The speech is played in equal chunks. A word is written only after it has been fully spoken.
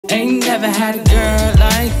Ain't never had a girl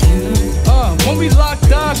like you. When we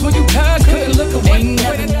locked eyes, when you had, couldn't look away.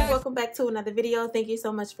 Welcome back to another video. Thank you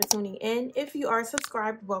so much for tuning in. If you are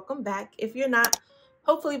subscribed, welcome back. If you're not,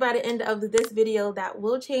 hopefully by the end of this video that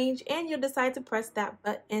will change and you'll decide to press that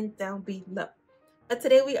button down below. But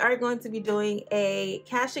today we are going to be doing a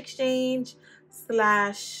cash exchange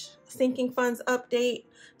slash sinking funds update.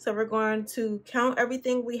 So we're going to count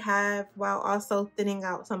everything we have while also thinning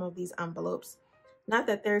out some of these envelopes. Not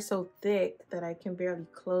that they're so thick that I can barely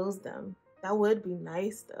close them. That would be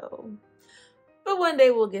nice though. But one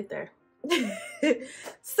day we'll get there.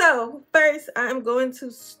 So first I'm going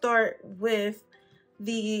to start with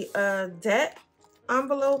the debt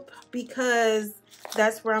envelope because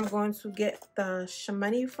that's where I'm going to get the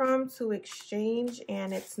money from to exchange,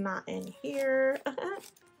 and it's not in here.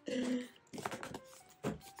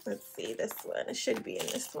 Let's see, this one. It should be in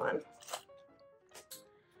this one.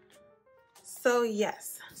 So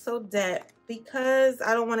yes, so debt, because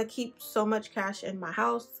I don't want to keep so much cash in my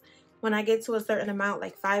house. When I get to a certain amount,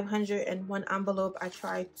 like 500 in one envelope, I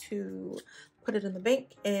try to put it in the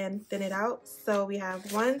bank and thin it out. So we have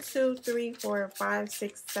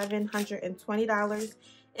 $720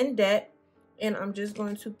 in debt, and I'm just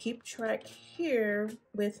going to keep track here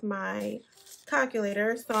with my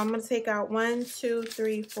calculator. So I'm going to take out 1, 2,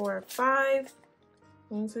 3, 4, 5.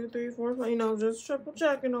 1, 2, 3, 4, 5. You know, just triple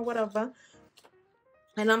check, you know, whatever.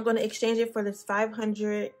 And I'm going to exchange it for this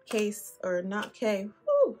 500 case, or not K.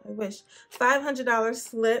 Woo, I wish. $500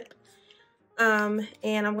 slip. And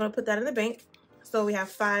I'm going to put that in the bank. So we have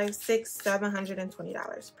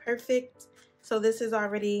 $720. Perfect. So this is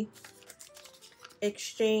already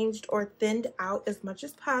exchanged or thinned out as much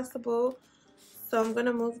as possible. So I'm going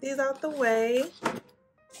to move these out the way.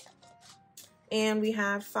 And we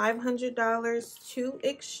have $500 to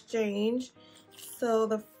exchange. So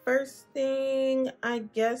the first thing I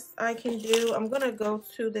guess I can do, I'm going to go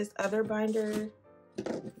to this other binder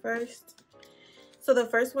first. So the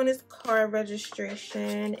first one is car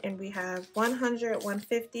registration, and we have 100,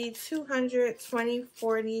 150, 200, 20,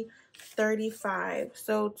 40, 35.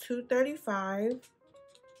 So 235,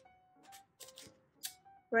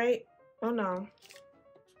 right? Oh no.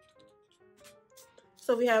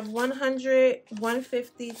 So we have 100,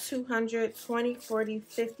 150, 200, 20, 40,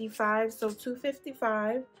 55. So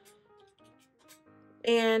 255.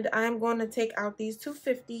 And I'm going to take out these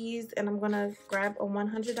 250s, and I'm going to grab a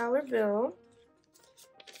 $100 bill.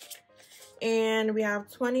 And we have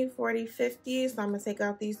 20, 40, 50. So I'm going to take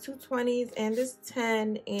out these 220s and this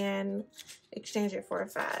 10 and exchange it for a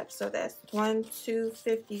 5. So that's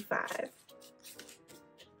 1,255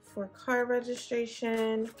 for car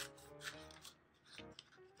registration.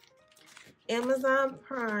 Amazon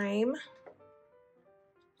Prime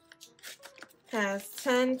has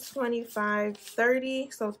 10, 25, 30.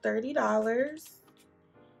 So $30.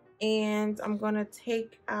 And I'm going to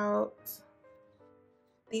take out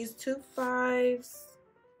these 2 5s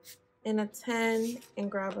and a 10 and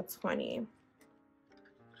grab a 20.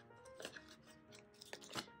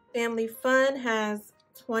 Family Fun has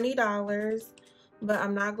 $20, but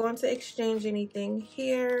I'm not going to exchange anything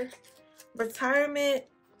here. Retirement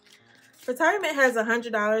has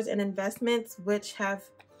 $100 in investments, which have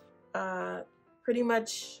pretty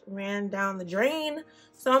much ran down the drain.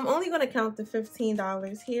 So I'm only going to count the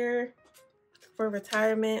 $15 here for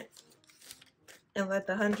retirement and let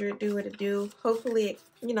the 100 do what it do. Hopefully,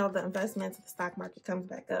 you know, the investments, the stock market comes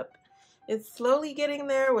back up. It's slowly getting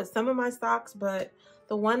there with some of my stocks, but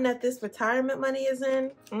the one that this retirement money is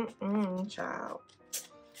in, child.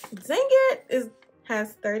 Dang it,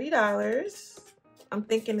 has $30. I'm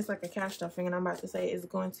thinking it's like a cash stuffing, and I'm about to say it's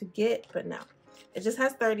going to get, but no. It just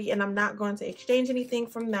has 30, and I'm not going to exchange anything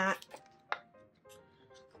from that.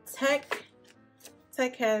 Tech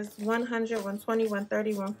has 100, 120,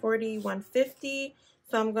 130, 140, 150.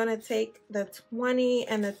 So I'm going to take the 20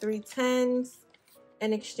 and the 3 10s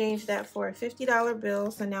and exchange that for a $50 bill.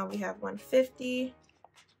 So now we have 150.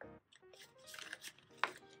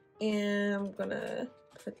 And I'm going to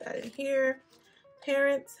put that in here.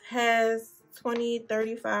 Parents has 20,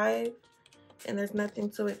 35, and there's nothing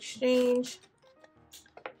to exchange.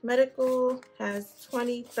 Medical has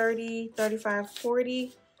 20, 30, 35,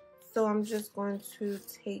 40. So I'm just going to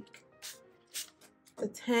take the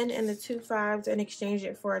 10 and the 2 5s and exchange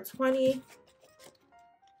it for a 20.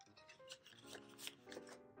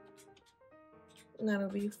 And that'll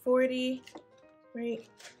be 40, right?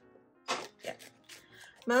 Yeah.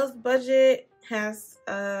 Mellz budget has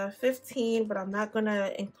 15, but I'm not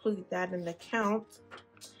gonna include that in the count.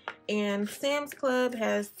 And Sam's Club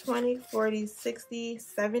has 20, 40, 60,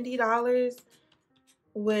 $70,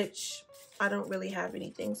 which I don't really have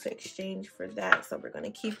anything to exchange for that, so we're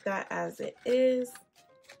going to keep that as it is.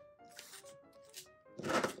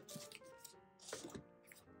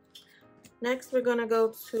 Next, we're going to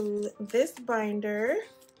go to this binder,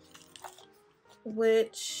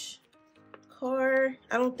 which car,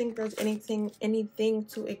 I don't think there's anything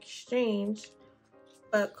to exchange,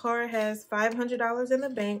 but car has $500 in the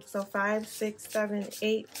bank, so 5, 6, 7,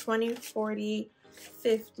 8, 20, 40,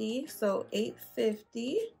 50, so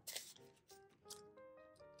 $850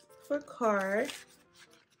 for car.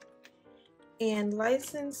 And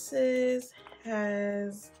licenses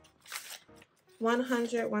has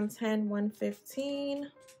 100, 110,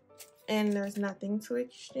 115, and there's nothing to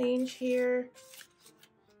exchange here.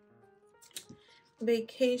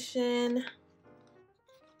 Vacation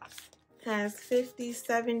has $50,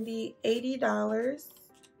 $70, $80,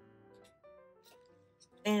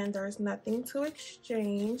 and there's nothing to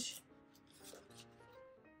exchange.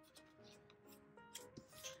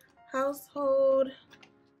 Household,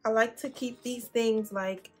 I like to keep these things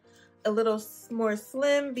like a little more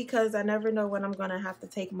slim because I never know when I'm gonna have to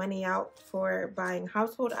take money out for buying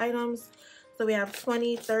household items. So we have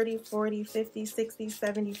 20, 30, 40, 50, 60,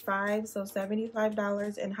 75, so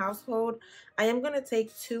 $75 in household. I am gonna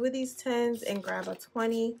take 2 of these 10s and grab a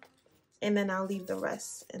 20, and then I'll leave the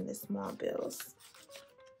rest in the small bills.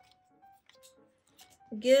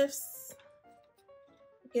 Gifts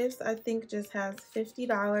I think just has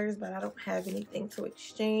 $50, but I don't have anything to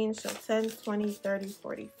exchange. So 10, 20, 30,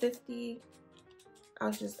 40, 50.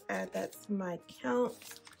 I'll just add that to my account.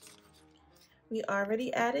 We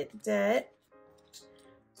already added debt.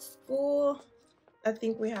 School, I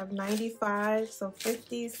think we have 95, so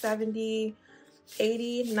 50, 70,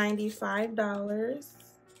 80, $95.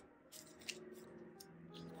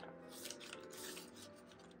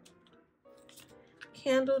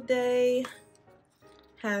 Candle day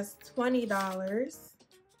has $20.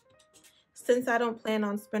 Since I don't plan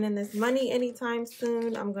on spending this money anytime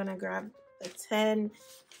soon, I'm gonna grab the 10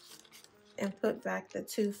 and put back the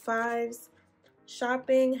 2 5s.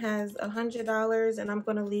 Shopping has $100, and I'm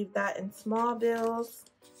gonna leave that in small bills.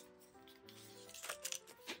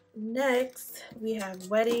 Next, we have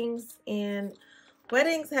weddings, and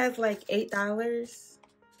weddings has like $8.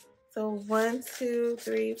 So 1, 2,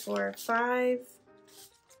 3, 4, 5.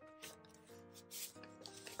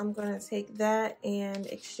 I'm gonna take that and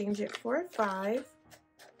exchange it for a 5.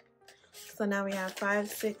 So now we have $5,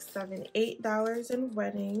 $6, $7, $8 in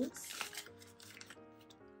weddings.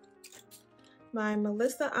 My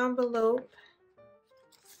Melissa envelope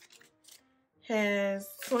has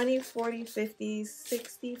 20, 40, 50,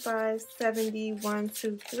 65, 70, 1,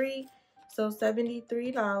 2, 3. So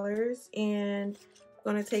 $73. And I'm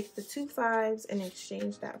gonna take the 2 5s and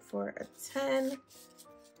exchange that for a 10.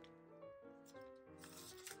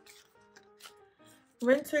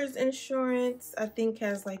 Renter's insurance, I think,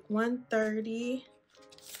 has like $130.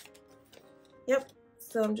 Yep,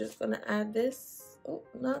 so I'm just gonna add this. Oh,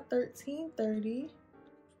 not $13.30,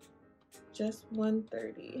 just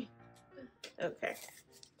 $130. Okay.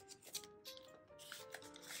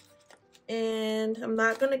 And I'm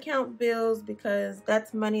not gonna count bills because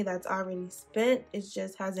that's money that's already spent. It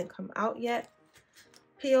just hasn't come out yet.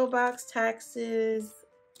 P.O. box, taxes,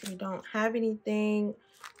 we don't have anything.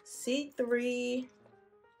 C3,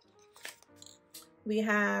 we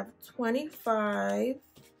have 25,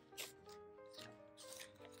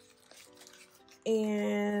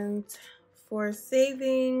 and for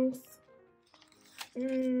savings,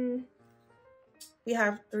 we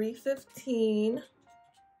have 315.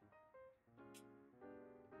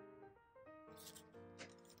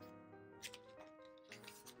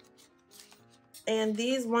 And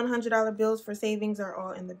these $100 bills for savings are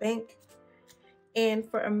all in the bank. And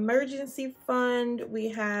for emergency fund, we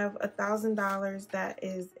have $1,000 that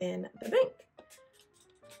is in the bank.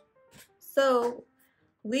 So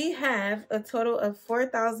we have a total of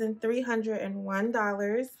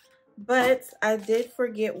 $4,301, but I did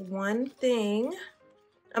forget one thing.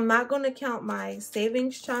 I'm not going to count my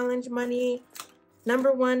savings challenge money.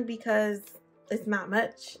 Number 1, because it's not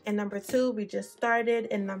much. And number 2, we just started.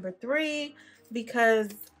 And number 3, because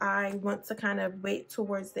I want to kind of wait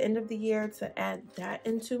towards the end of the year to add that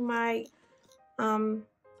into my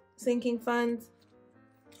sinking funds.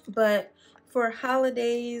 But for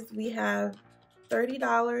holidays, we have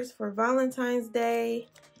 $30 for Valentine's Day,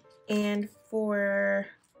 and for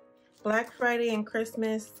Black Friday and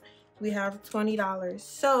Christmas, we have $20.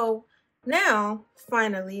 So Now,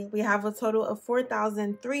 finally, we have a total of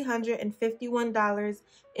 $4,351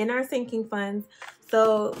 in our sinking funds.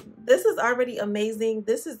 So this is already amazing.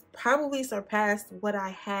 This is probably surpassed what I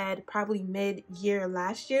had probably mid-year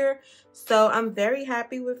last year. So I'm very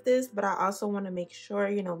happy with this, but I also want to make sure,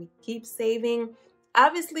 you know, we keep saving.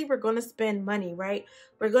 Obviously, we're going to spend money, right?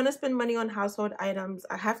 We're going to spend money on household items.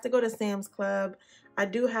 I have to go to Sam's Club. I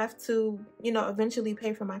do have to, you know, eventually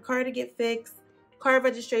pay for my car to get fixed. Car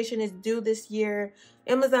registration is due this year.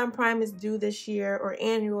 Amazon Prime is due this year or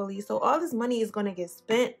annually. So all this money is going to get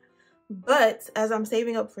spent. But as I'm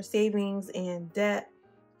saving up for savings and debt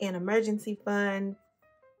and emergency fund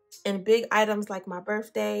and big items like my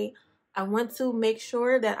birthday, I want to make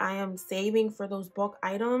sure that I am saving for those bulk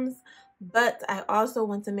items. But I also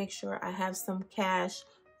want to make sure I have some cash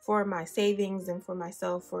for my savings and for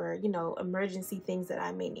myself for, you know, emergency things that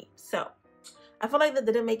I may need. So I feel like that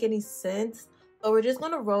didn't make any sense. But we're just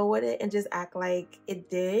going to roll with it and just act like it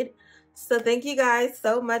did. So thank you guys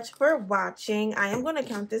so much for watching. I am going to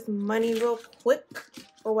count this money real quick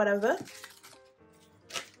or whatever.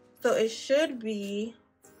 So it should be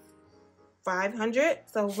 500.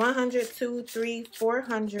 So 100, 2, 3,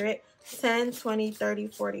 400, 10, 20, 30,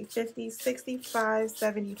 40, 50, 65,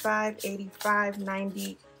 75, 85,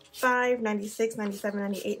 90, 96, 97,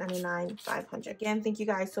 98, 99, 500. Again, thank you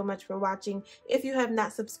guys so much for watching. If you have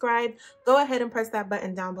not subscribed, go ahead and press that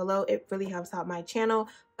button down below. It really helps out my channel.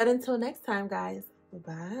 But until next time, guys,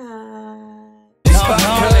 bye.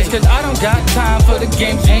 Cause I don't got time for the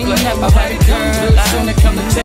games. Ain't never had a girl.